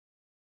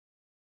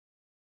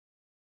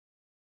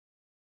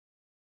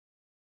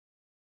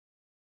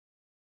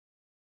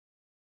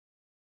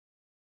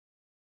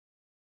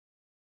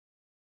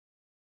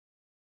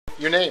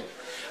Your name?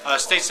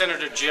 State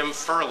Senator Jim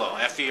Ferlo,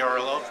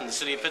 F-E-R-L-O, from the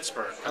city of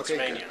Pittsburgh,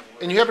 Pennsylvania. Okay,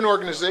 good. And you have an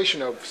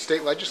organization of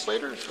state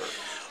legislators? Or?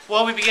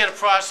 Well, we began a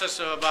process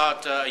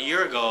about a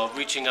year ago of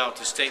reaching out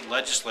to state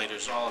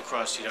legislators all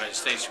across the United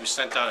States. We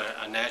sent out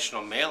a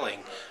national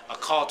mailing, a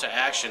call to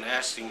action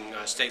asking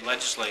state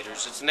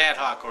legislators. It's an ad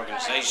hoc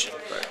organization,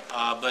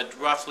 but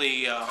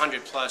roughly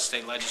 100 plus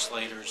state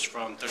legislators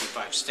from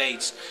 35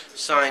 states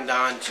signed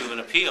on to an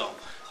appeal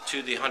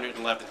to the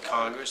 111th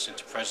Congress and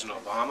to President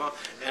Obama,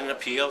 and an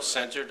appeal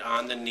centered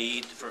on the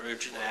need for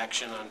urgent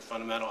action on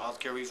fundamental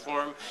health care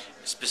reform,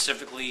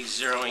 specifically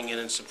zeroing in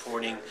and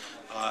supporting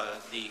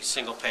the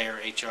single-payer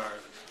H.R.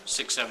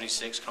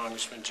 676,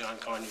 Congressman John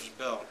Conyers'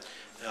 bill.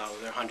 There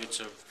are hundreds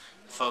of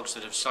folks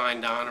that have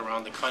signed on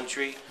around the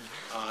country.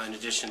 In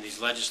addition to these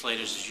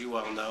legislators, as you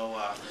well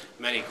know,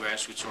 many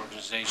grassroots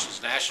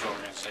organizations, national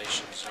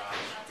organizations,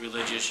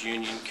 religious,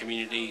 union,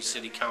 community,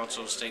 city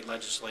councils, state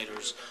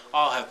legislators,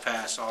 all have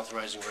passed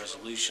authorizing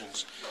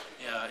resolutions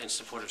in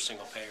support of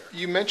single payer.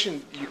 You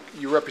mentioned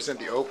you represent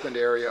the Oakland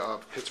area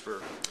of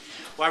Pittsburgh.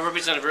 Well, I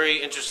represent a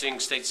very interesting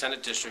state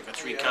senate district, a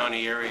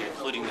three-county area,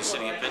 including the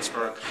city of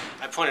Pittsburgh.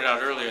 I pointed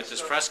out earlier at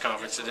this press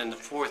conference that in the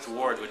 4th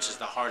Ward, which is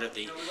the heart of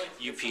the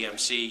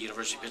UPMC,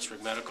 University of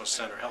Pittsburgh Medical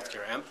Center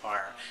healthcare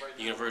empire,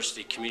 the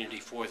University Community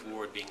 4th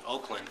Ward being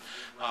Oakland,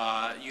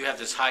 you have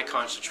this high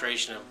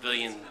concentration of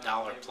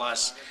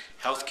billion-dollar-plus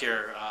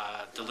healthcare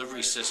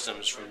delivery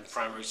systems from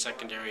primary,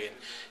 secondary, and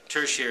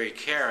tertiary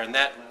care. And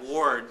that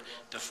ward,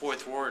 the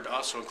 4th Ward,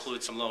 also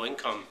includes some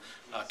low-income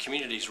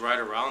communities right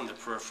around the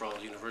peripheral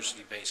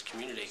university-based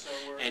community.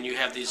 And you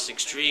have this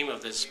extreme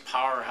of this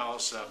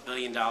powerhouse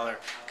billion-dollar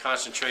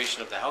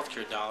concentration of the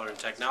healthcare dollar and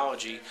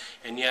technology,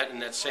 and yet in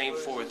that same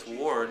 4th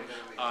Ward,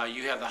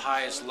 you have the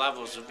highest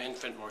levels of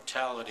infant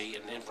mortality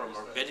and infant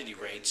morbidity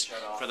rates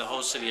for the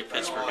whole city of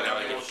Pittsburgh and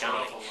Allegheny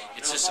County.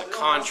 It's just a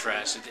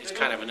contrast. It's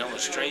kind of an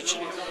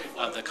illustration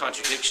of the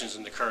contradictions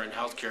in the current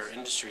healthcare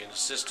industry and the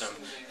system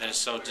that is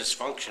so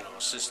dysfunctional,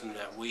 a system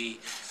that we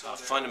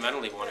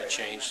fundamentally want to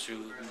change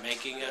through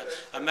making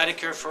a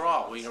Medicare for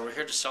all. We're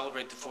here to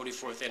celebrate the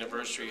 44th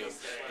anniversary of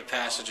the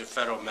passage of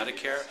federal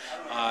Medicare.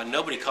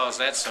 Nobody calls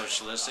that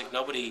socialistic.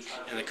 Nobody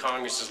in the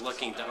Congress is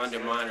looking to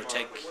undermine or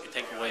take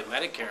away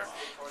Medicare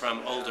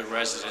from older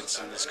residents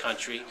in this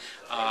country,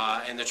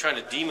 and they're trying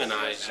to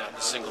demonize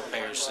the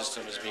single-payer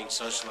system as being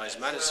socialized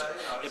medicine.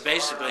 It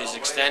basically is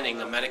extending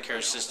the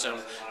Medicare system,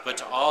 but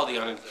to all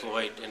the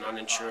unemployed and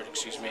uninsured,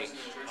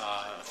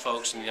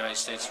 folks in the United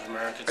States of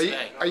America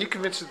today. Are you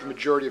convinced that the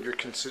majority of your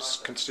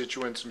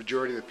constituents, the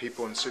majority of the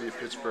people in the city of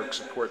Pittsburgh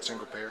support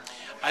single-payer?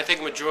 I think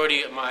a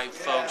majority of my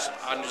folks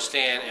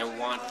understand and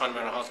want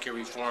fundamental health care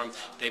reform.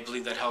 They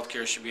believe that health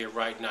care should be a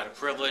right, not a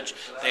privilege.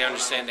 They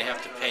understand they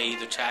have to pay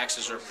either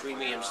taxes or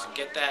premiums to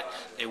get that.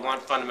 They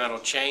want fundamental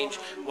change.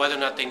 Whether or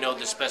not they know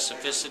the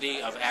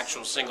specificity of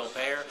actual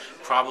single-payer,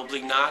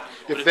 probably not.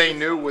 If they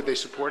knew, would they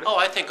support it? Oh,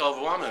 I think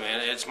overwhelmingly,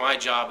 man. It's my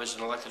job as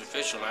an elected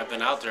official, and I've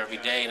been out there every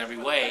day in every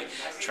way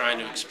trying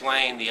to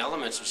explain the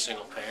elements of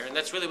single-payer, and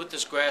that's really what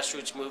this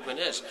grassroots movement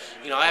is.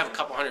 I have a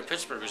couple hundred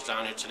Pittsburghers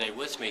down here today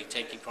with me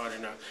taking part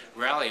in a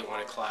rally at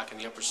 1 o'clock in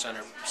the Upper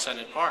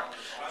Senate Park.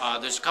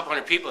 There's a couple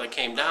hundred people that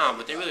came down,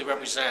 but they really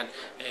represent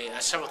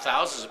several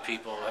thousands of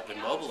people who have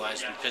been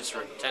mobilized in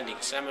Pittsburgh, attending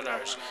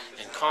seminars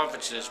and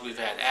conferences. We've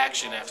had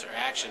action after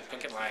action,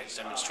 picket lines,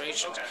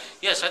 demonstrations.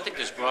 Yes, I think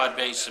there's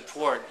broad-based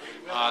support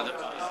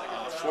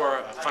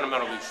for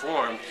fundamental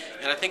reform,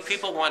 and I think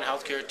people want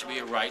health care to be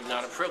a right,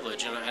 not a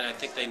privilege, and I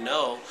think they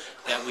know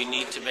that we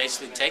need to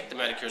basically take the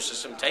Medicare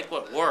system, take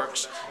what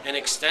works, and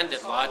extend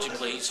it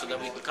logically so that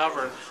we can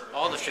cover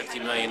all the 50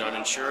 million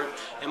uninsured,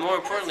 and more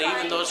importantly,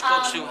 even those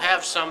folks who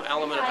have some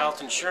element of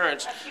health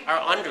insurance are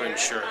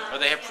underinsured, or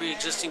they have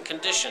pre-existing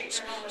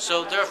conditions.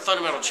 So there are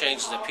fundamental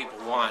changes that people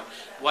want.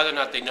 Whether or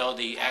not they know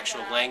the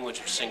actual language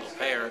of single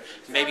payer,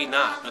 maybe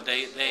not, but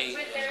they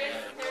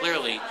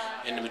clearly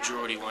in the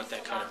majority want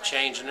that kind of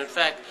change. And in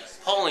fact,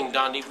 polling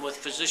done even with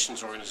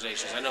physicians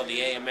organizations. I know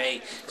the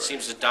AMA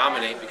seems to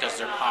dominate because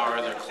their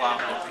power, their clout,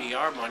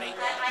 their PR money,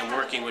 and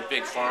working with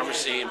big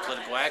pharmacy and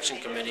political action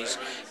committees.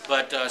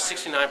 But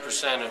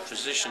 69% of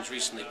physicians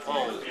recently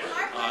polled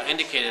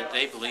indicated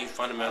they believe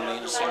fundamentally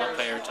in a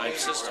single-payer type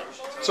system.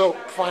 So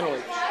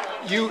finally,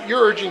 you're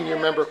urging your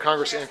member of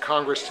Congress and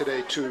Congress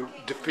today to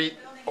defeat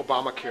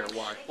Obamacare.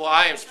 Why? Well,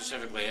 I am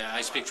specifically,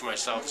 I speak for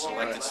myself as an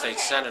elected state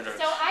senator,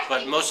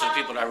 but most of the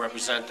people that I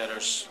represent that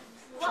are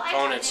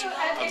proponents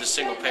of the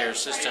single-payer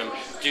system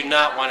do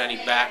not want any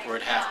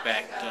backward,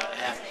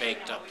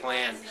 half-baked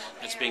plan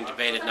that's being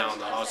debated now in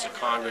the halls of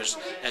Congress.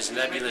 As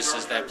nebulous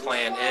as that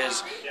plan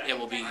is, it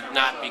will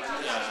not be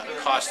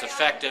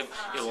cost-effective.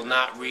 It will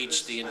not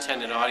reach the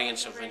intended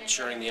audience of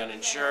insuring the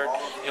uninsured.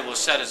 It will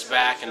set us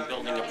back in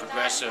building a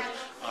progressive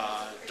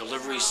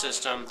delivery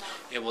system.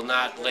 It will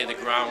not lay the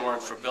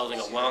groundwork for building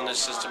a wellness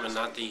system and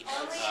not the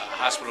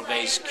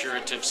hospital-based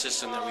curative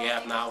system that we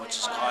have now, which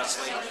is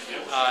costly.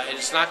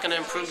 It's not going to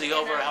improve the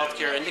overall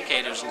healthcare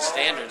indicators and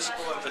standards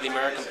for the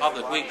American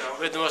public. We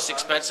have the most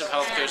expensive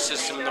healthcare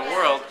system in the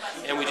world,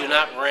 and we do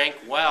not rank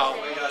well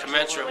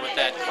commensurate with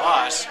that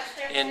cost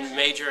in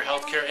major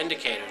healthcare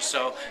indicators.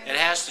 So it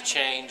has to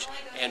change,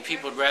 and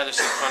people would rather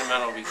see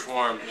fundamental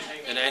reform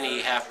than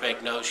any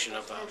half-baked notion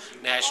of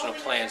a national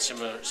plan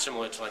similar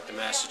to like the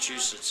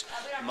Massachusetts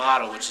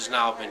model, which has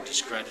now been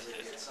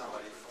discredited.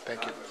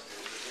 Thank you.